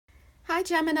Hi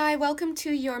Gemini, welcome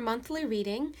to your monthly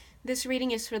reading. This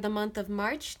reading is for the month of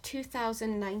March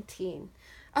 2019.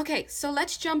 Okay, so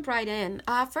let's jump right in.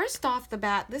 First off the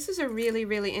bat, this is a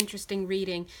really interesting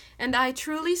reading, and I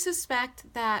truly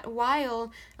suspect that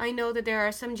while I know that there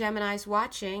are some Geminis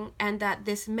watching and that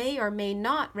this may or may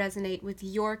not resonate with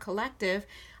your collective,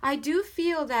 I do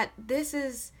feel that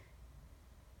it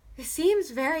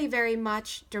seems very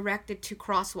much directed to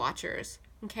cross-watchers,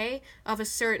 okay, of a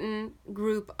certain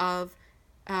group of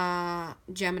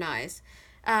Geminis.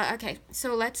 Okay,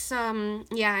 so let's,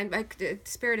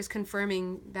 Spirit is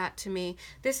confirming that to me.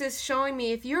 This is showing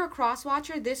me if you're a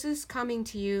cross-watcher, this is coming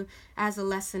to you as a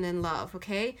lesson in love,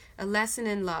 okay? A lesson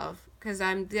in love. Because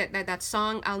that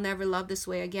song, I'll Never Love This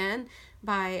Way Again,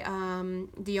 by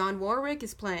Dionne Warwick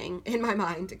is playing in my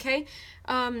mind, okay?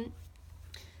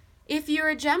 If you're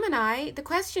a Gemini, the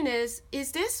question is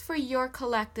this for your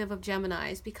collective of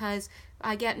Geminis? Because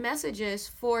I get messages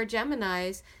for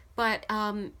Geminis, but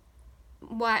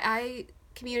why I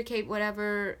communicate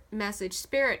whatever message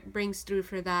Spirit brings through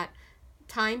for that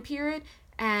time period,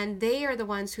 and they are the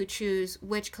ones who choose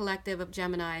which collective of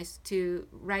Geminis to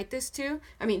write this to.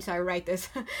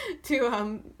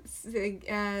 To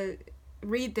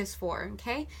read this for,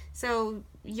 okay? So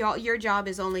your job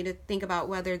is only to think about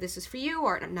whether this is for you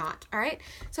or not, all right?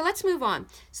 So let's move on.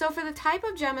 So for the type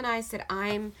of Geminis that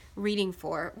I'm reading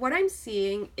for, what I'm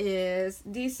seeing is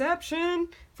deception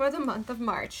for the month of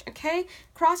March, okay?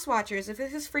 Cross watchers, if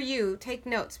this is for you, take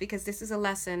notes because this is a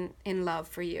lesson in love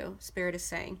for you, Spirit is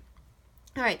saying.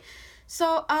 All right,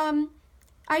 so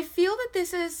I feel that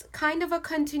this is kind of a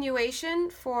continuation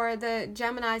for the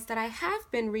Geminis that I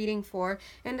have been reading for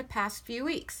in the past few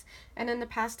weeks and in the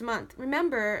past month.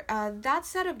 Remember, that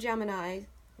set of Geminis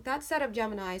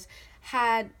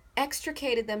had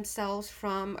extricated themselves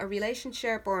from a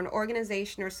relationship or an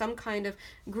organization or some kind of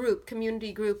group,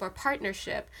 community group or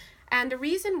partnership. And the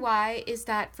reason why is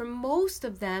that for most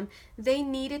of them, they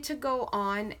needed to go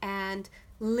on and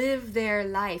live their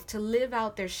life, to live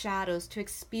out their shadows, to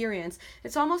experience.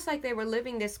 It's almost like they were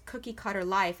living this cookie cutter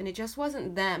life and it just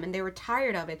wasn't them and they were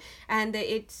tired of it. And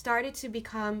it started to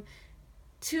become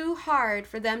too hard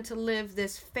for them to live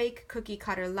this fake cookie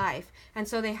cutter life. And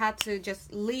so they had to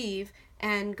just leave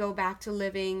and go back to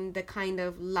living the kind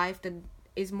of life that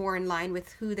is more in line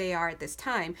with who they are at this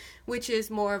time, which is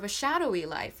more of a shadowy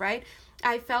life, right?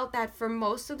 I felt that for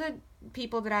most of the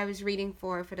people that I was reading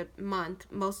for the month,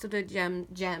 most of the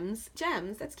gems,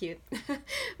 that's cute.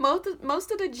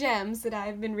 most of the gems that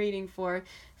I've been reading for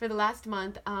the last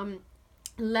month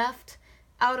left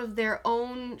out of their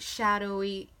own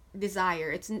shadowy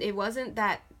desire. It wasn't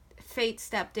that fate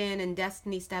stepped in and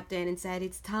destiny stepped in and said,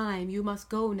 it's time, you must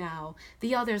go now,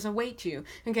 the others await you,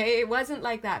 okay? It wasn't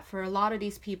like that for a lot of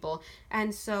these people.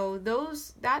 And so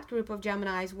that group of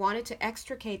Geminis wanted to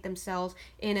extricate themselves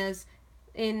in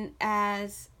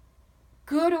as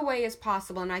good a way as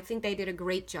possible, and I think they did a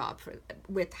great job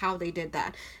with how they did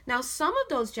that. Now, some of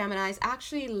those Geminis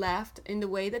actually left in the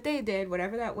way that they did,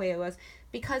 whatever that way it was,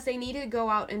 because they needed to go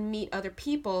out and meet other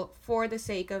people for the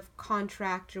sake of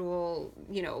contractual,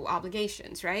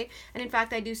 obligations, right? And in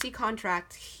fact, I do see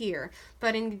contracts here,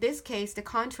 but in this case, the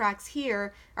contracts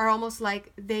here are almost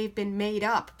like they've been made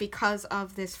up because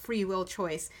of this free will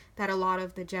choice that a lot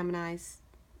of the Geminis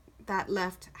that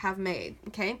left have made,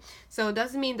 okay? So it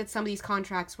doesn't mean that some of these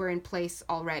contracts were in place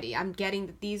already. I'm getting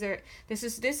that this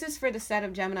is for the set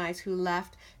of Geminis who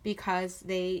left because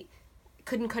they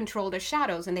couldn't control their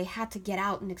shadows and they had to get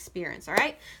out and experience, all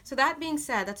right? So that being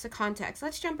said, that's the context.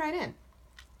 Let's jump right in.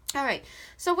 All right,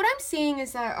 so what I'm seeing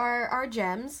is that our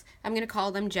gems, I'm going to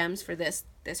call them gems for this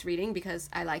reading because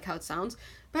I like how it sounds,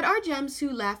 but our gems who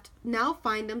left now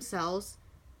find themselves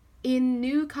in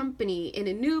new company, in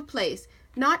a new place.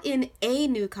 Not in a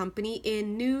new company,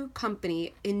 in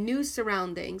new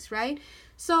surroundings, right?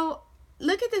 So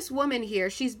look at this woman here.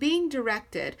 She's being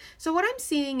directed. So what I'm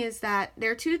seeing is that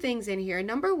there are two things in here.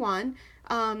 Number one,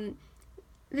 the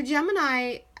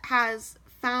Gemini has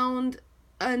found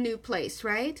a new place,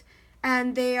 right?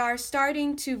 And they are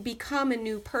starting to become a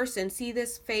new person. See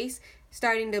this face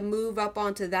starting to move up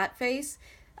onto that face?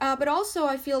 But also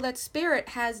I feel that Spirit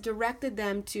has directed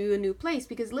them to a new place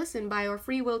because listen, by our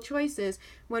free will choices,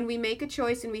 when we make a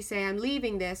choice and we say, I'm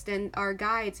leaving this, then our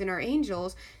guides and our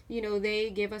angels,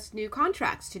 they give us new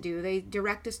contracts to do. They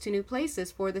direct us to new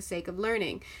places for the sake of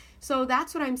learning. So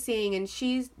that's what I'm seeing. And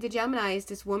the Gemini is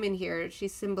this woman here.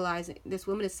 This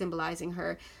woman is symbolizing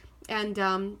her.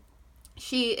 And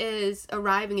she is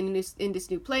arriving in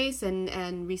this new place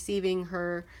and receiving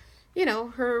her,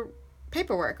 her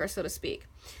paperwork, or so to speak.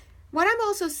 What I'm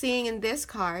also seeing in this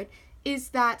card is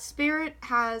that Spirit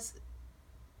has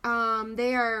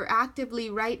they are actively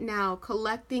right now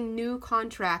collecting new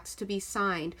contracts to be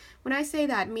signed. When I say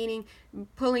that, meaning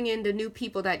pulling in the new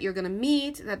people that you're going to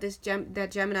meet, that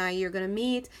Gemini you're going to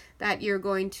meet, that you're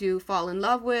going to fall in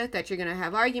love with, that you're going to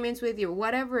have arguments with, or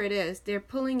whatever it is. They're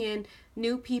pulling in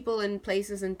new people and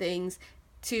places and things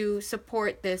to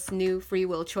support this new free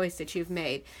will choice that you've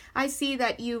made. I see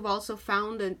that you've also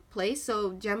found a place.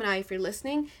 So Gemini, if you're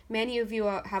listening, many of you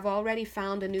have already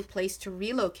found a new place to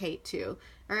relocate to.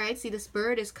 All right, see this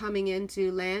bird is coming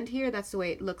into land here. That's the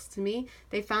way it looks to me.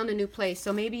 They found a new place.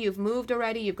 So maybe you've moved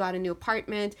already. You've got a new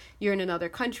apartment. You're in another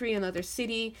country, another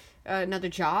city, another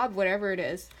job, whatever it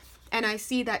is. And I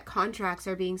see that contracts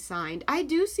are being signed. I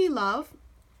do see love.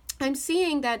 I'm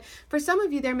seeing that for some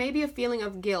of you, there may be a feeling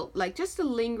of guilt, like just a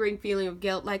lingering feeling of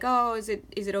guilt, like, oh, is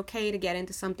it okay to get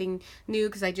into something new?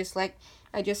 Because I just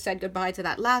said goodbye to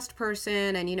that last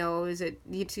person, and is it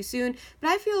too soon? But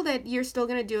I feel that you're still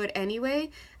going to do it anyway.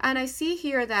 And I see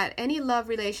here that any love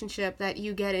relationship that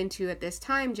you get into at this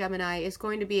time, Gemini, is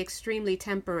going to be extremely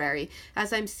temporary.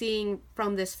 As I'm seeing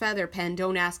from this feather pen,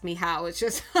 don't ask me how. It's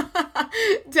just,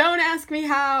 don't ask me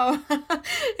how.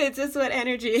 It's just what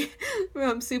energy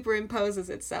superimposes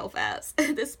itself as.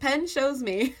 This pen shows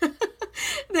me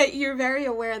that you're very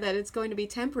aware that it's going to be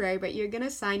temporary, but you're going to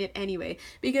sign it anyway.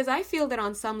 Because I feel that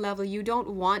on some level, you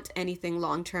don't want anything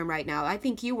long-term right now. I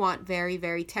think you want very,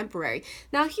 very temporary.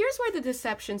 Now, here's where the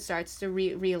deception starts to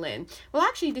reel in. Well,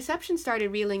 actually, deception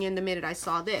started reeling in the minute I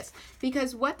saw this.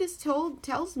 Because what this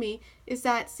tells me is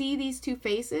that, see these two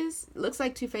faces? It looks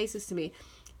like two faces to me.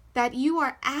 That you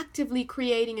are actively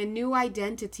creating a new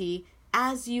identity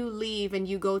as you leave and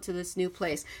you go to this new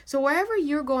place. So wherever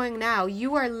you're going now,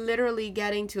 you are literally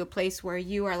getting to a place where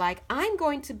you are like, I'm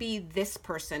going to be this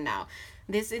person now.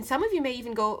 And some of you may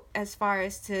even go as far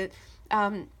as to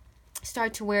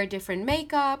start to wear different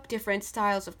makeup, different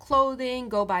styles of clothing,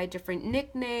 go by a different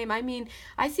nickname. I mean,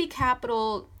 I see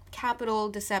capital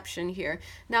deception here.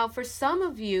 Now, for some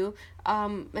of you,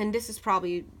 and this is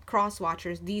probably cross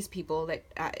watchers, these people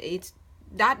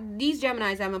these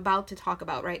Geminis I'm about to talk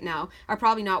about right now are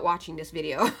probably not watching this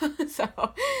video.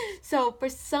 So for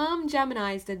some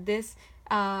Geminis that this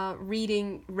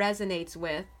reading resonates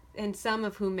with, and some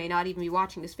of whom may not even be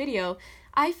watching this video,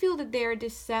 I feel that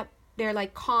they're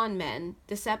like con men,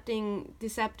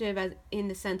 deceptive as in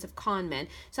the sense of con men.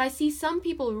 So I see some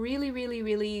people really, really,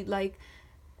 really like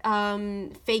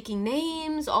faking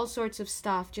names, all sorts of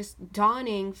stuff, just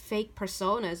donning fake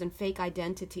personas and fake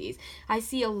identities. I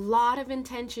see a lot of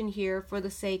intention here for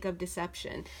the sake of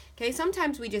deception. Okay,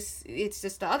 sometimes it's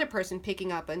just the other person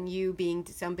picking up on you being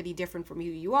somebody different from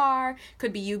who you are.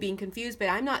 Could be you being confused, but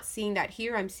I'm not seeing that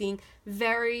here. I'm seeing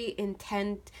very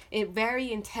intended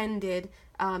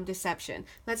deception.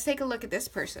 Let's take a look at this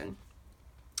person.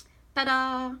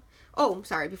 Ta-da! Oh,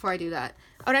 sorry, before I do that.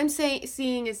 What I'm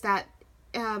seeing is that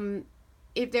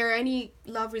if there are any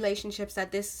love relationships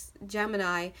that this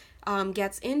Gemini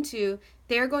gets into,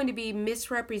 they're going to be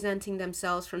misrepresenting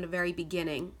themselves from the very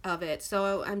beginning of it.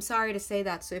 So I'm sorry to say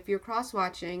that. So if you're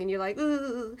cross-watching and you're like,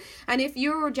 ooh, and if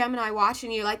you're a Gemini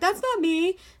watching, you're like, that's not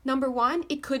me. Number one,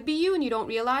 it could be you and you don't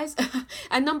realize.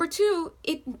 And number two,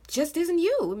 it just isn't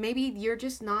you. Maybe you're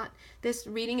just not, this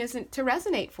reading isn't to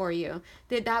resonate for you.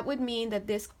 That would mean that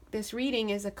this reading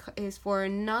is for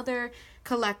another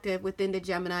collective within the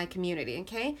Gemini community,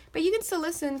 okay? But you can still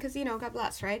listen because, God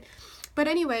bless, right? But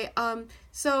anyway,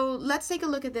 so let's take a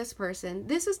look at this person.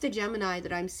 This is the Gemini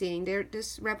that I'm seeing.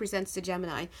 This represents the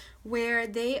Gemini, where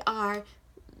they are,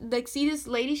 like, see this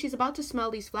lady, she's about to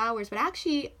smell these flowers, but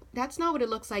actually, that's not what it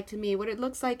looks like to me. What it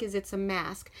looks like is it's a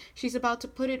mask. She's about to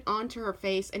put it onto her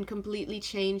face and completely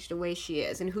change the way she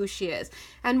is and who she is.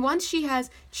 And once she has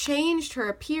changed her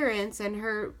appearance and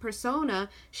her persona,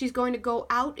 she's going to go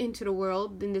out into the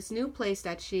world in this new place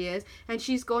that she is, and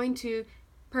she's going to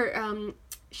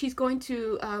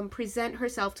present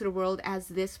herself to the world as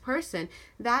this person.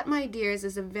 That, my dears,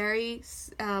 is a very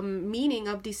meaning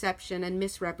of deception and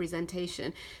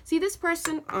misrepresentation. See this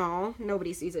person? Oh,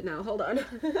 nobody sees it now. Hold on.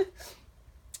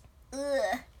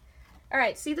 Ugh. All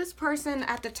right, see this person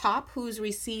at the top who's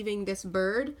receiving this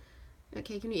bird?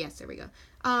 Okay, yes, there we go.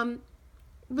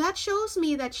 That shows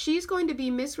me that she's going to be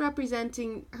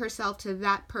misrepresenting herself to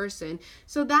that person.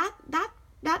 So that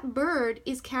bird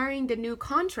is carrying the new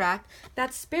contract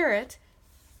that Spirit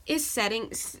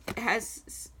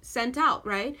has sent out,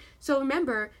 right? So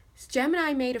remember,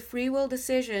 Gemini made a free will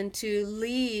decision to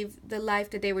leave the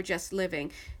life that they were just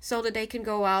living so that they can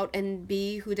go out and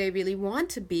be who they really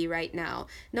want to be right now.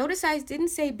 Notice I didn't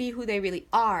say be who they really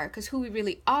are, because who we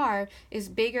really are is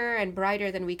bigger and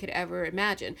brighter than we could ever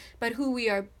imagine. But who we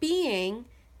are being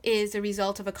is a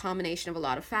result of a combination of a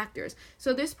lot of factors.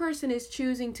 So this person is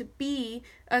choosing to be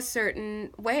a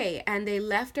certain way, and they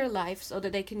left their life so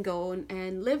that they can go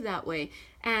and live that way.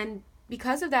 And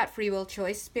because of that free will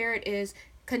choice, Spirit is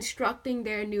constructing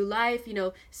their new life,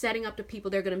 setting up the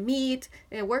people they're going to meet,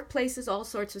 their workplaces, all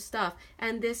sorts of stuff.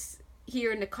 And this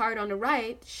here in the card on the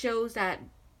right shows that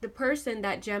the person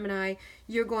that Gemini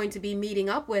you're going to be meeting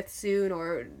up with soon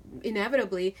or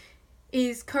inevitably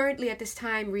is currently at this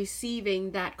time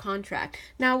receiving that contract.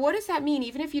 Now, what does that mean?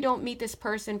 Even if you don't meet this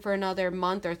person for another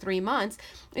month or 3 months,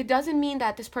 it doesn't mean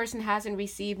that this person hasn't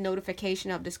received notification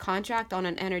of this contract on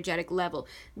an energetic level.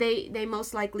 They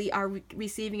most likely are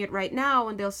receiving it right now,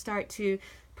 and they'll start to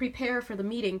prepare for the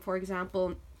meeting. For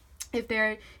example, if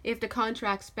the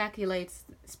contract specifies,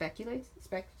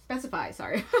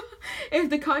 if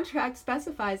the contract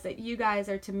specifies that you guys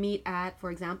are to meet at,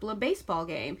 for example, a baseball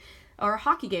game or a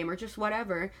hockey game or just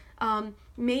whatever,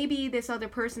 maybe this other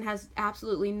person has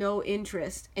absolutely no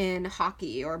interest in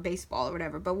hockey or baseball or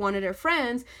whatever, but one of their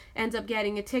friends ends up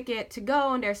getting a ticket to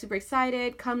go, and they're super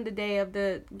excited. Come the day of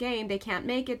the game, they can't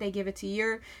make it, they give it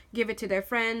to their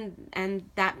friend, and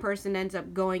that person ends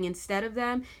up going instead of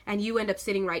them, and you end up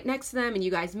sitting right next to them, and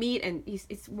you guys meet, and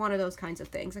it's one of those kinds of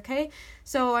things. Okay,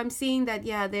 so I'm seeing that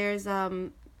there's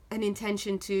an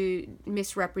intention to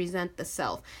misrepresent the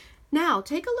self. Now,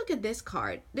 take a look at this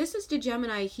card. This is the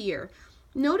Gemini here.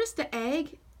 Notice the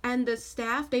egg and the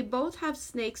staff, they both have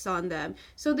snakes on them.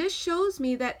 So this shows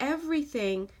me that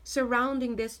everything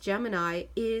surrounding this Gemini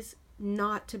is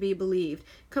not to be believed.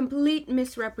 Complete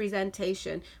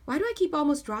misrepresentation. Why do I keep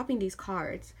almost dropping these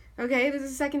cards? Okay, this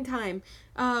is the second time.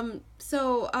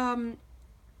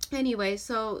 Anyway,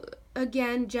 so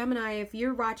again, Gemini, if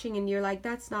you're watching and you're like,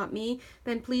 that's not me,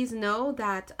 then please know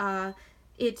that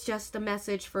it's just a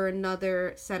message for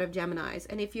another set of Geminis.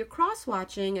 And if you're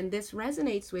cross-watching and this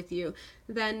resonates with you,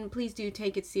 then please do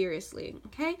take it seriously,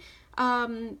 okay?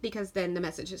 Because then the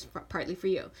message is partly for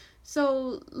you.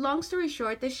 So long story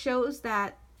short, this shows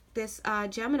that this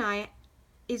Gemini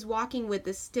is walking with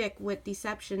the stick with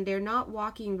deception. They're not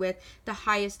walking with the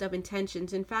highest of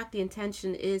intentions. In fact, the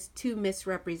intention is to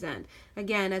misrepresent.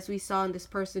 Again, as we saw in this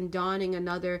person donning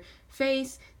another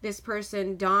face,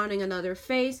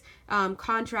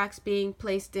 contracts being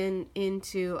placed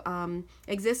into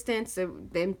existence,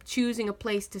 them choosing a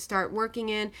place to start working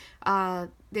in,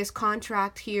 this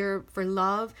contract here for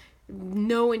love,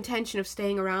 no intention of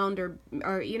staying around or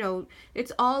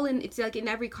it's like in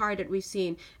every card that we've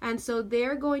seen. And so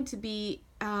they're going to be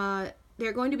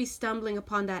stumbling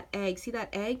upon that egg. See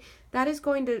that egg?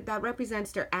 That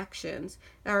represents their actions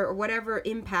or whatever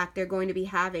impact they're going to be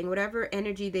having, whatever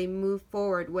energy they move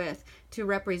forward with to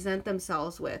represent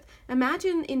themselves with.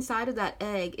 Imagine inside of that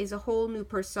egg is a whole new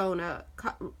persona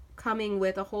coming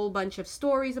with a whole bunch of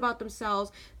stories about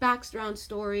themselves, background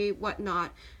story,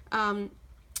 whatnot.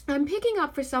 I'm picking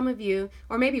up for some of you,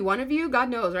 or maybe one of you, God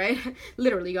knows, right?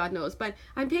 Literally, God knows. But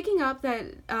I'm picking up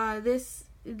that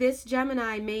this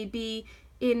Gemini may be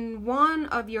in one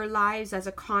of your lives as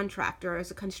a contractor, as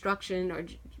a construction or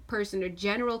person or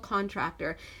general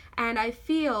contractor. And I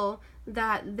feel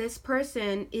that this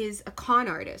person is a con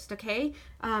artist, okay?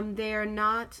 They're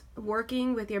not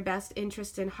working with your best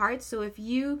interest in heart. So if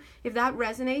that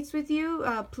resonates with you,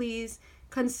 please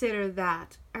consider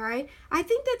that. All right, I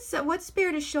think that's what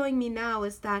Spirit is showing me now,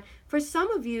 is that for some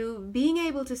of you, being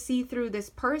able to see through this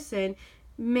person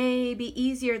may be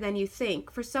easier than you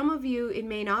think. For some of you, it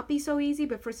may not be so easy,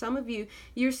 but for some of you,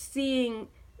 you're seeing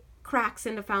cracks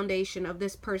in the foundation of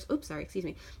this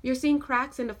person. You're seeing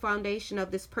cracks in the foundation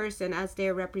of this person as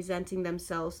they're representing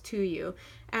themselves to you.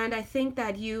 And I think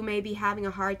that you may be having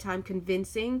a hard time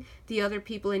convincing the other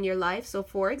people in your life. So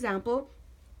for example,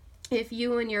 if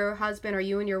you and your husband or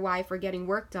you and your wife are getting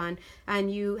work done and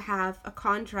you have a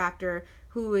contractor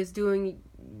who is doing,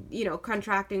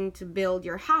 contracting to build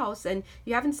your house, and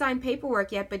you haven't signed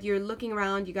paperwork yet, but you're looking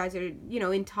around, you guys are,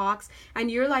 in talks, and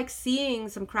you're like seeing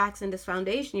some cracks in this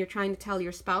foundation, you're trying to tell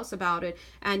your spouse about it,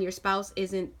 and your spouse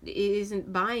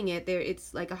isn't buying it.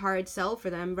 It's like a hard sell for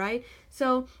them, right?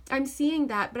 So I'm seeing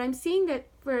that, but I'm seeing that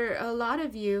for a lot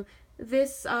of you,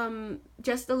 this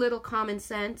just a little common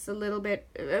sense, a little bit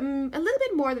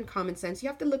more than common sense. You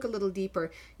have to look a little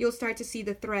deeper. You'll start to see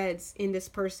the threads in this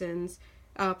person's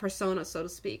persona, so to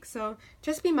speak. So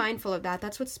just be mindful of that.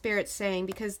 That's what Spirit's saying,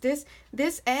 because this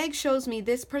egg shows me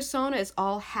this persona is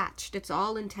all hatched. It's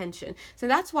all intention. So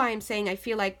that's why I'm saying I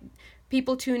feel like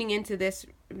people tuning into this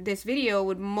video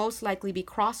would most likely be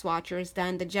cross-watchers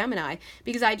than the Gemini,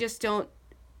 because I just don't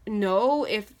know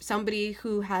if somebody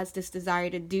who has this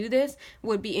desire to do this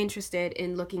would be interested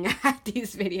in looking at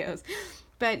these videos.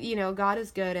 But, you know, God is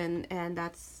good, and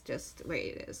that's just the way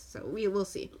it is. So we will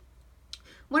see.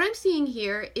 What I'm seeing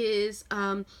here is,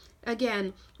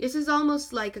 again, this is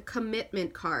almost like a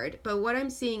commitment card. But what I'm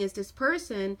seeing is this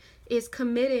person is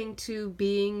committing to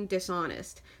being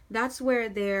dishonest. That's where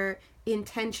their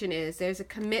intention is. There's a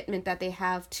commitment that they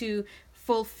have to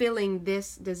fulfilling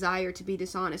this desire to be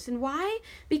dishonest. And why?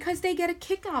 Because they get a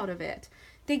kick out of it.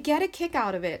 They get a kick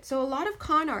out of it. So a lot of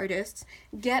con artists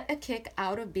get a kick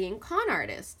out of being con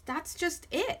artists. That's just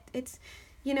it. It's,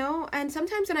 you know, and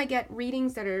sometimes when I get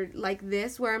readings that are like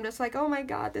this, where I'm just like, oh my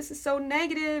God, this is so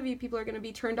negative, you people are going to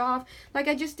be turned off. Like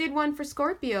I just did one for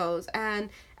Scorpios, and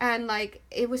like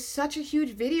it was such a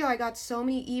huge video. I got so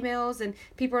many emails, and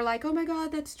people are like, oh my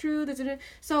God, that's true.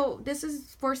 So this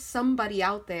is for somebody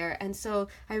out there. And so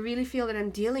I really feel that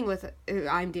I'm dealing with,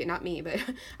 not me, but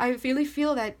I really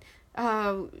feel that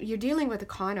you're dealing with a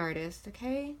con artist,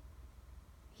 okay?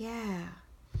 Yeah.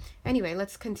 Anyway,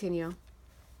 let's continue.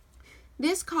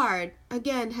 This card,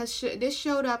 again, this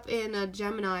showed up in a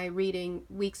Gemini reading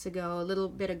weeks ago, a little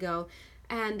bit ago.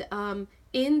 And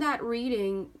in that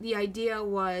reading, the idea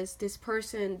was this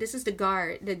person, this is the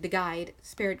guide,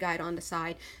 spirit guide on the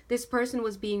side. This person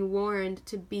was being warned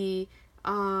to be,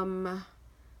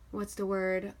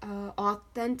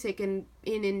 authentic and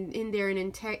in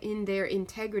their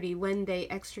integrity when they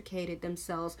extricated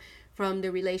themselves from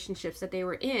the relationships that they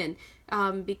were in,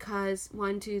 because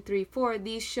 1, 2, 3, 4,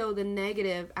 these show the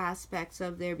negative aspects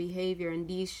of their behavior and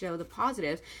these show the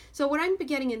positives. So what I'm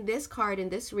getting in this card, in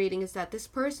this reading, is that this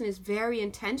person is very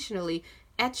intentionally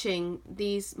etching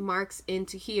these marks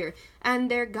into here,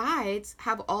 and their guides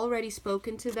have already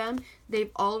spoken to them.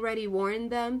 They've already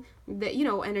warned them that, you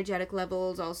know, energetic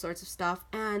levels, all sorts of stuff,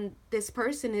 and this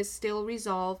person is still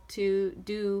resolved to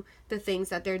do the things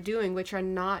that they're doing, which are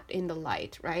not in the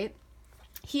light, right?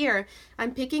 Here,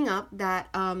 I'm picking up that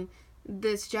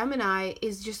this Gemini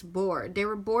is just bored. They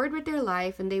were bored with their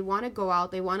life, and they want to go out.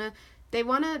 They want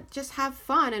to just have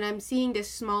fun. And I'm seeing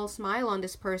this small smile on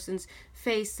this person's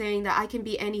face saying that I can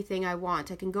be anything I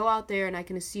want. I can go out there and I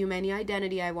can assume any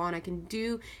identity I want. I can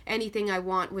do anything I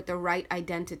want with the right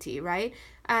identity, right?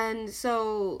 And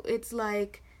so it's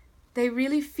like they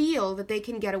really feel that they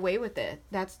can get away with it.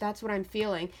 That's what I'm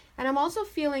feeling. And I'm also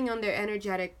feeling in their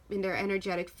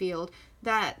energetic field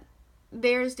that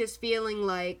there's this feeling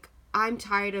like, I'm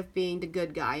tired of being the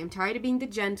good guy. I'm tired of being the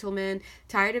gentleman,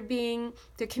 tired of being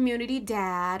the community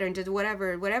dad, or just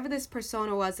whatever this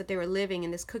persona was that they were living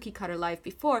in this cookie cutter life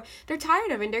before. They're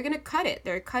tired of it, and they're going to cut it.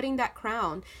 They're cutting that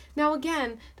crown. Now,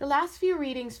 again, the last few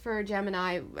readings for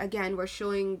Gemini, again, were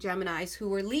showing Geminis who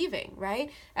were leaving,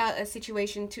 right? A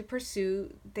situation to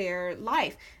pursue their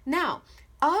life. Now,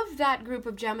 of that group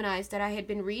of Geminis that I had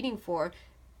been reading for,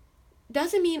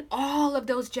 doesn't mean all of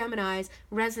those Geminis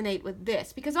resonate with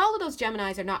this, because all of those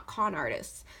Geminis are not con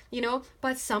artists, you know,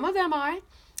 but some of them are.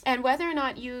 And whether or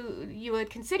not you would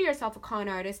consider yourself a con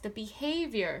artist, the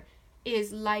behavior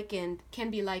can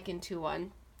be likened to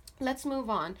one. Let's move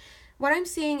on. What I'm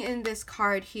seeing in this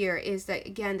card here is that,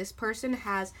 again, this person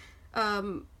has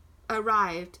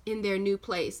arrived in their new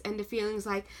place, and the feeling's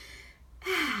like,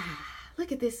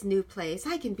 look at this new place.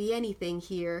 I can be anything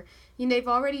here. You know, they've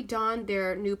already donned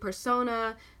their new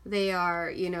persona. They are,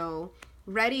 you know,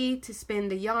 ready to spin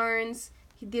the yarns.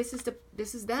 This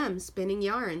is them spinning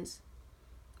yarns.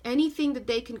 Anything that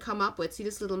they can come up with. See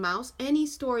this little mouse? Any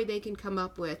story they can come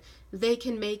up with, they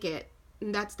can make it.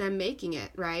 And that's them making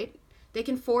it, right? They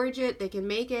can forge it. They can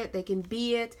make it. They can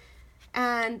be it.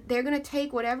 And they're going to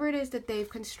take whatever it is that they've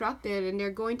constructed, and they're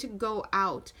going to go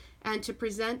out and to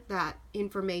present that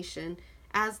information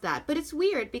as that. But it's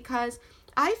weird because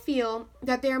I feel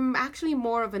that they're actually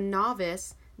more of a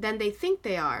novice than they think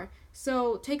they are.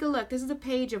 So take a look. This is a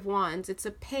page of wands. It's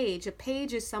a page. A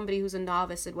page is somebody who's a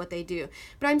novice at what they do.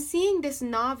 But I'm seeing this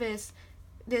novice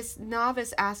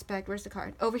aspect. Where's the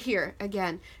card? Over here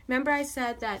again. Remember I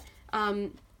said that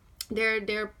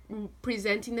they're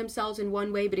presenting themselves in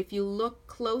one way, but if you look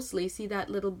closely, see that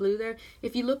little blue there?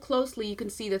 If you look closely, you can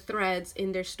see the threads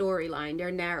in their storyline,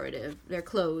 their narrative, their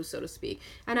clothes, so to speak.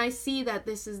 And I see that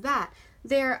this is that.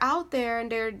 They're out there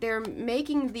and they're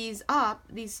making these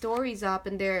stories up,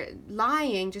 and they're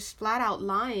lying, just flat out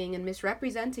lying and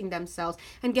misrepresenting themselves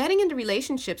and getting into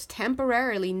relationships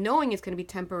temporarily, knowing it's going to be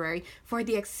temporary for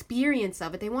the experience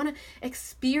of it. They want to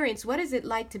experience, what is it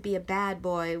like to be a bad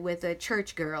boy with a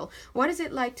church girl? What is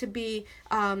it like to be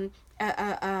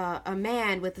a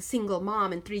man with a single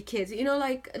mom and 3 kids, you know,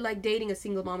 like dating a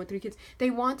single mom with 3 kids. They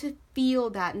want to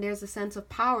feel that, and there's a sense of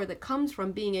power that comes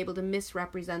from being able to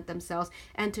misrepresent themselves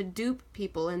and to dupe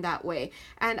people in that way.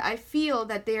 And I feel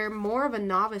that they're more of a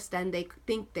novice than they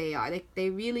think they are.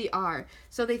 They really are.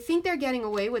 So they think they're getting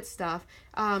away with stuff.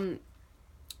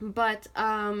 But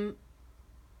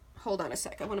hold on a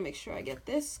sec. I want to make sure I get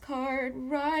this card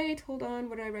right. Hold on.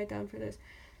 What did I write down for this?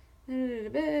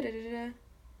 Okay.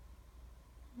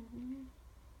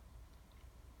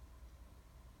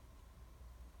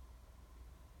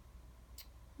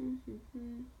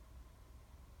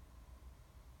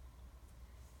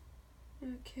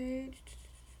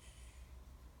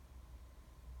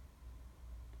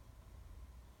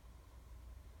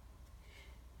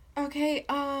 Okay,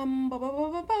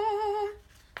 hold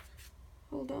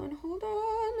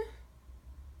on.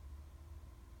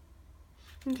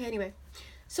 Okay, anyway.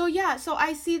 So yeah, so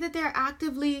I see that they're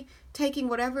actively taking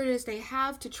whatever it is they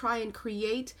have to try and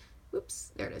create,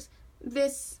 whoops, there it is,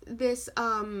 this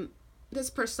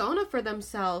persona for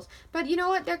themselves. But you know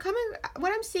what,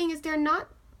 what I'm seeing is they're not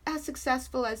as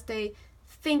successful as they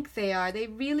think they are. They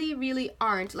really, really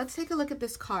aren't. Let's take a look at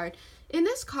this card. In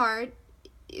this card,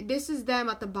 this is them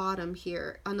at the bottom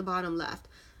here, on the bottom left,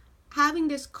 having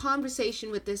this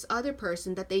conversation with this other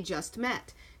person that they just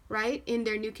met, right, in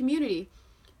their new community.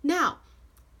 Now,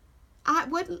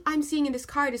 what I'm seeing in this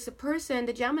card is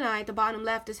the Gemini at the bottom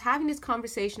left, is having this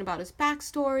conversation about his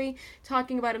backstory,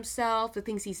 talking about himself, the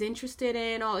things he's interested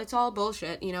in. It's all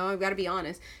bullshit, you know, I've got to be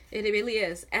honest. It really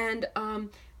is. And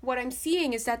what I'm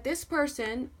seeing is that this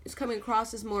person is coming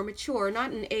across as more mature,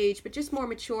 not in age, but just more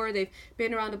mature. They've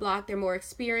been around the block, they're more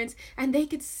experienced, and they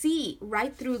could see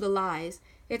right through the lies.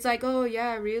 It's like, oh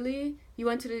yeah, really? You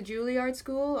went to the Juilliard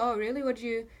school? Oh really?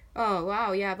 Oh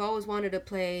wow, yeah, I've always wanted to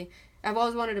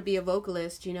be a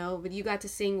vocalist, you know, but you got to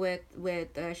sing with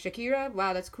Shakira?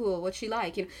 Wow, that's cool. What's she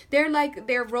like? You know,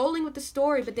 they're rolling with the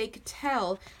story, but they could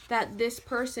tell that this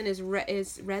person is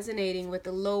resonating with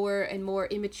the lower and more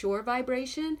immature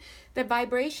vibration. The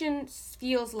vibration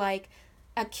feels like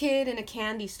a kid in a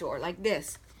candy store, like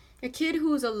this. A kid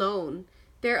who's alone.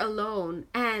 They're alone,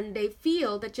 and they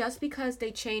feel that just because they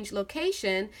change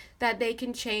location, that they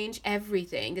can change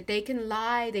everything, that they can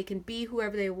lie, they can be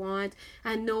whoever they want,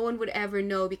 and no one would ever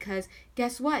know, because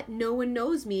guess what? No one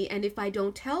knows me, and if I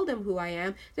don't tell them who I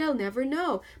am, they'll never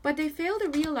know. But they fail to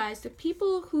realize that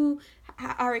people who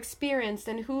are experienced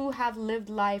and who have lived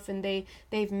life, and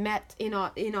they've met in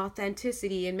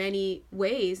authenticity in many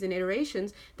ways and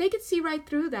iterations, they could see right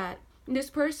through that. And this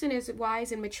person is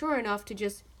wise and mature enough to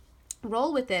just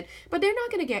roll with it, but they're not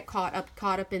going to get caught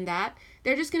up in that.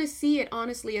 They're just going to see it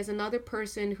honestly as another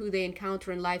person who they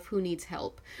encounter in life who needs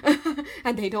help.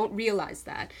 And they don't realize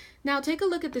that. Now take a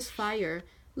look at this fire.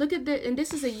 And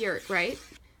this is a yurt, right?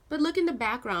 But look in the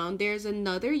background, there's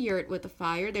another yurt with a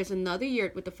fire, there's another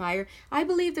yurt with a fire. I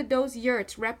believe that those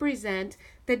yurts represent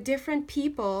the different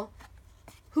people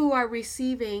who are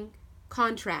receiving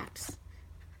contracts.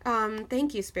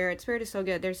 Thank you, Spirit. Spirit is so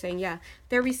good. They're saying, yeah,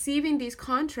 they're receiving these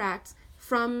contracts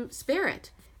from Spirit.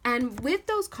 And with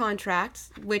those contracts,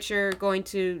 which are going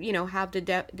to, you know, have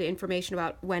the information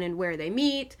about when and where they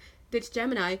meet, this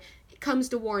Gemini, comes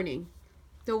the warning.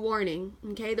 The warning,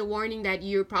 okay? The warning that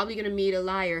you're probably going to meet a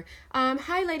liar.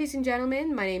 Hi, ladies and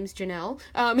gentlemen. My name's Janelle.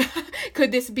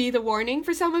 Could this be the warning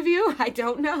for some of you? I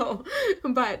don't know.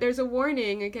 But there's a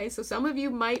warning, okay? So some of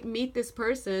you might meet this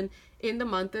person in the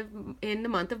month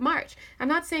of March. I'm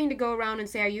not saying to go around and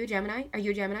say, are you a Gemini? Are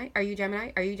you a Gemini? Are you a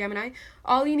Gemini? Are you a Gemini?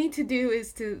 All you need to do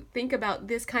is to think about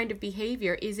this kind of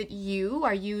behavior. Is it you?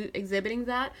 Are you exhibiting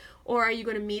that? Or are you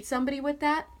going to meet somebody with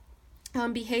that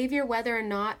behavior, whether or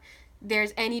not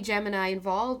there's any Gemini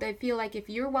involved? I feel like if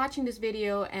you're watching this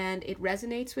video and it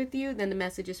resonates with you, then the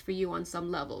message is for you on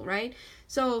some level, right?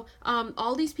 So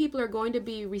all these people are going to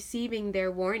be receiving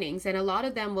their warnings, and a lot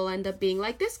of them will end up being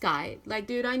like this guy. Like,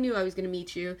 dude, I knew I was going to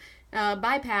meet you.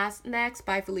 Bypass, next,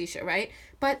 bye Felicia, right?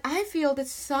 But I feel that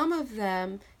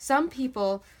some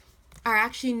people are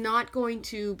actually not going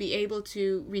to be able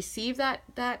to receive that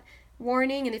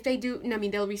warning. And if they do, I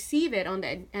mean, they'll receive it on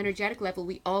the energetic level.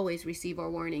 We always receive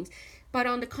our warnings. But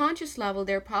on the conscious level,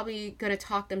 they're probably going to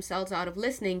talk themselves out of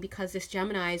listening, because this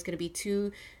Gemini is going to be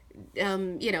too,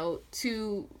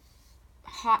 too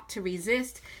hot to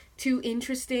resist, too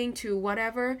interesting, too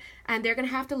whatever. And they're going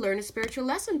to have to learn a spiritual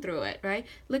lesson through it, right?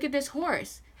 Look at this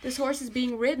horse. This horse is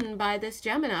being ridden by this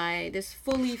Gemini, this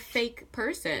fully fake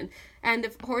person. And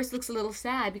the horse looks a little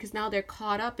sad because now they're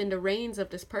caught up in the reins of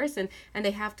this person, and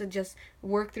they have to just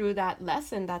work through that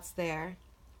lesson that's there.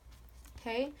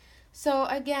 Okay? So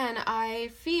again,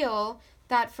 I feel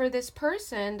that for this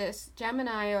person, this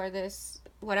Gemini or this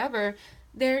whatever,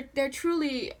 they're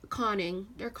truly conning.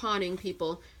 They're conning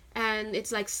people. And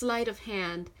it's like sleight of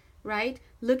hand, right?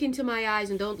 Look into my eyes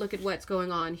and don't look at what's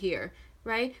going on here,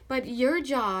 right? But your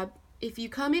job, if you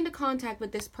come into contact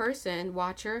with this person,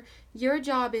 watcher, your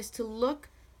job is to look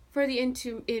for the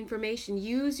information.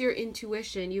 Use your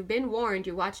intuition. You've been warned.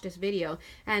 You watched this video,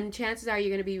 and chances are you're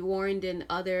going to be warned in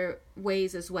other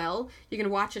ways as well. You're going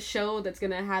to watch a show that's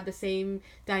going to have the same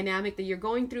dynamic that you're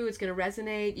going through. It's going to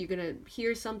resonate. You're going to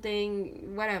hear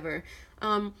something, whatever.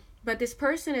 But this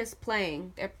person is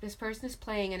playing. This person is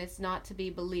playing, and it's not to be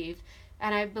believed.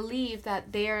 And I believe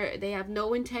that they have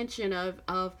no intention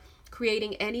of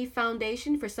creating any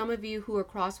foundation. For some of you who are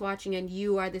cross-watching and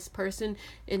you are this person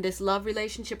in this love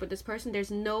relationship with this person,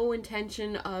 there's no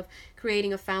intention of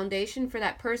creating a foundation for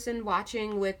that person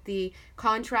watching with the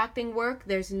contracting work.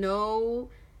 There's no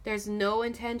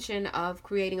intention of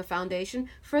creating a foundation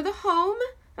for the home.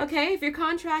 Okay, if you're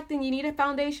contracting, you need a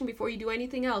foundation before you do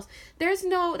anything else.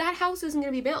 That house isn't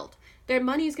going to be built. Their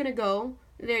money's going to go.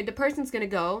 The person's going to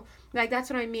go. Like, that's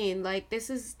what I mean. Like,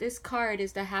 this card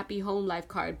is the happy home life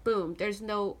card. Boom. There's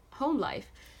no home life.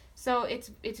 So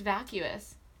it's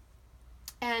vacuous.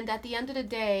 And at the end of the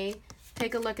day,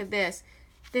 take a look at this.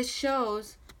 This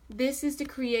shows this is the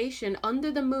creation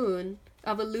under the moon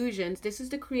of illusions. This is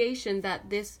the creation that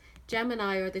this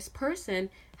Gemini or this person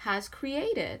has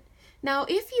created. Now,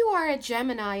 if you are a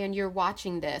Gemini and you're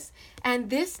watching this, and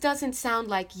this doesn't sound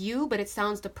like you, but it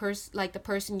sounds like the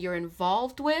person you're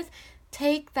involved with,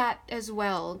 take that as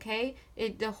well, okay?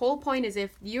 The whole point is,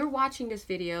 if you're watching this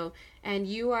video and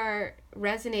you are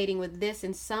resonating with this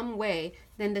in some way,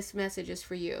 then this message is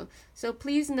for you. So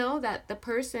please know that the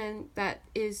person that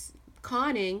is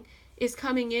conning is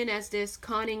coming in as this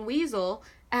conning weasel,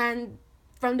 and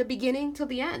from the beginning till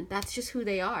the end, that's just who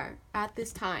they are at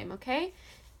this time, okay?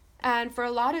 And for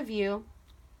a lot of you,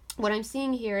 what I'm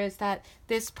seeing here is that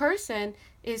this person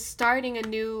is starting a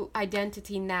new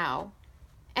identity now.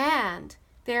 And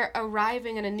they're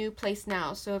arriving in a new place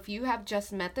now. So if you have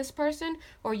just met this person,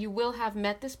 or you will have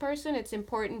met this person, it's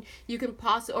important. You can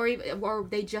or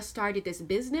they just started this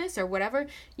business or whatever,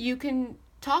 you can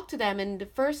talk to them. And the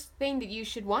first thing that you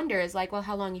should wonder is like, well,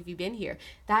 how long have you been here?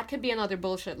 That could be another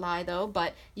bullshit lie though.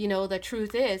 But the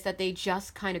truth is that they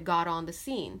just kind of got on the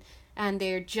scene. And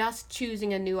they're just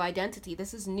choosing a new identity.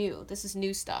 This is new. This is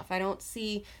new stuff. I don't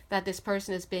see that this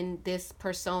person has been this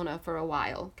persona for a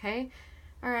while, okay?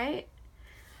 All right.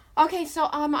 Okay, so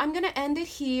I'm going to end it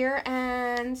here.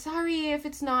 And sorry if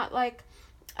it's not like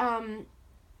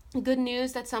good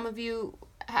news that some of you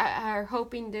are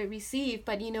hoping to receive.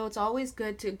 But, it's always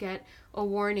good to get a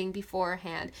warning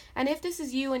beforehand. And if this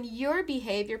is you and your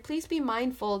behavior, please be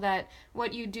mindful that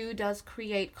what you do does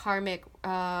create karmic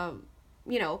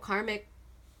karmic,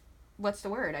 what's the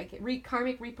word?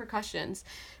 Karmic repercussions.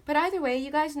 But either way,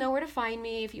 you guys know where to find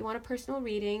me. If you want a personal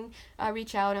reading,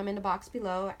 reach out. I'm in the box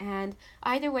below. And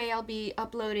either way, I'll be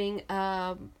uploading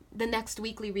the next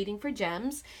weekly reading for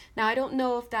gems. Now, I don't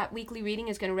know if that weekly reading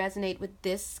is going to resonate with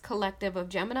this collective of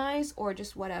Geminis or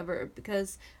just whatever,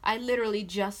 because I literally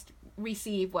just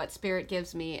receive what spirit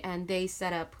gives me, and they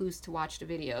set up who's to watch the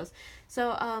videos.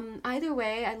 So either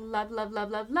way, I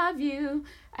love you,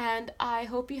 and I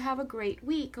hope you have a great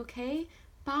week. Okay,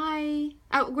 bye.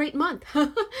 Oh, great month.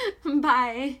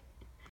 Bye.